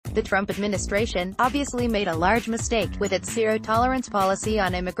The Trump administration obviously made a large mistake with its zero-tolerance policy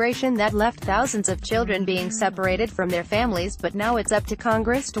on immigration that left thousands of children being separated from their families, but now it's up to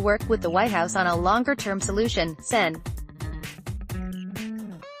Congress to work with the White House on a longer-term solution, Sen.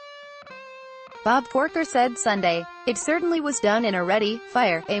 Bob Corker said Sunday. It certainly was done in a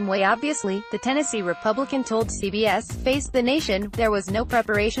ready-fire-aim way. Obviously, the Tennessee Republican told CBS, faced the nation, there was no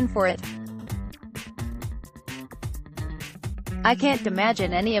preparation for it. I can't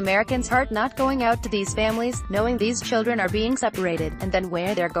imagine any American's heart not going out to these families, knowing these children are being separated, and then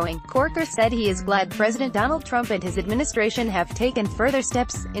where they're going. Corker said he is glad President Donald Trump and his administration have taken further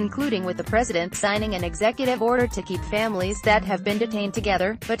steps, including with the president signing an executive order to keep families that have been detained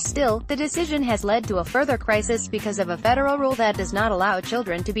together, but still, the decision has led to a further crisis because of a federal rule that does not allow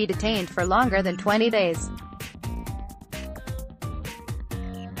children to be detained for longer than 20 days.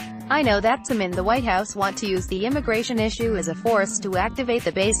 I know that some in the White House want to use the immigration issue as a force to activate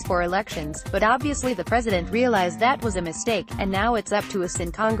the base for elections, but obviously the president realized that was a mistake, and now it's up to us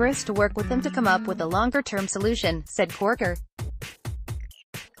in Congress to work with them to come up with a longer-term solution, said Corker.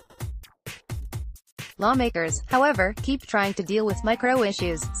 Lawmakers, however, keep trying to deal with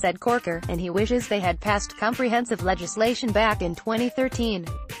micro-issues, said Corker, and he wishes they had passed comprehensive legislation back in 2013.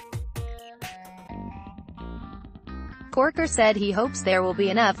 Corker said he hopes there will be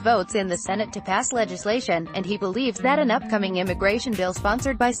enough votes in the Senate to pass legislation, and he believes that an upcoming immigration bill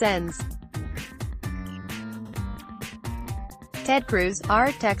sponsored by Sens. Ted Cruz,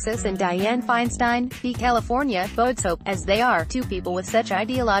 R. Texas, and Dianne Feinstein, P. California, bodes hope, as they are two people with such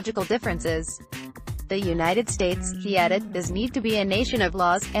ideological differences. The United States, he added, does need to be a nation of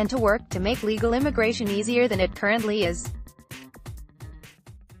laws, and to work to make legal immigration easier than it currently is.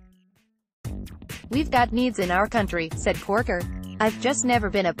 We've got needs in our country, said Corker. I've just never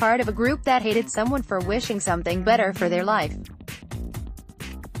been a part of a group that hated someone for wishing something better for their life.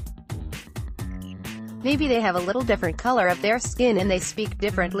 Maybe they have a little different color of their skin and they speak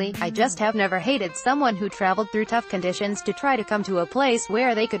differently. I just have never hated someone who traveled through tough conditions to try to come to a place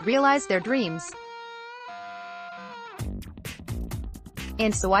where they could realize their dreams.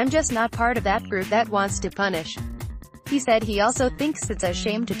 And so I'm just not part of that group that wants to punish. He said he also thinks it's a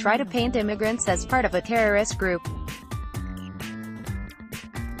shame to try to paint immigrants as part of a terrorist group.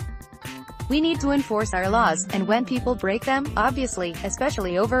 We need to enforce our laws, and when people break them, obviously,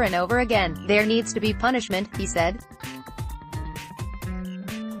 especially over and over again, there needs to be punishment, he said.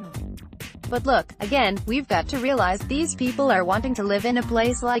 But look, again, we've got to realize these people are wanting to live in a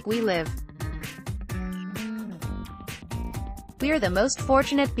place like we live. We are the most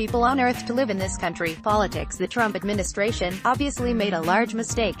fortunate people on earth to live in this country. Politics. The Trump administration obviously made a large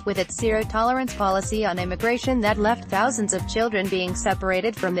mistake with its zero-tolerance policy on immigration that left thousands of children being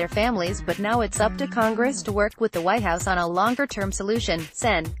separated from their families, but now it's up to Congress to work with the White House on a longer-term solution,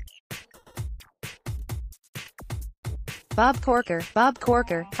 Sen. Bob Corker,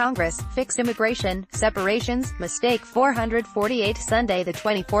 Congress, fix immigration, separations, mistake 448 Sunday the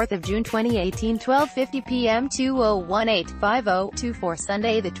 24th of June 2018 12:50 p.m. 2018-5024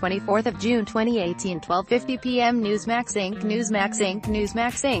 Sunday the 24th of June 2018 12:50 p.m. Newsmax Inc.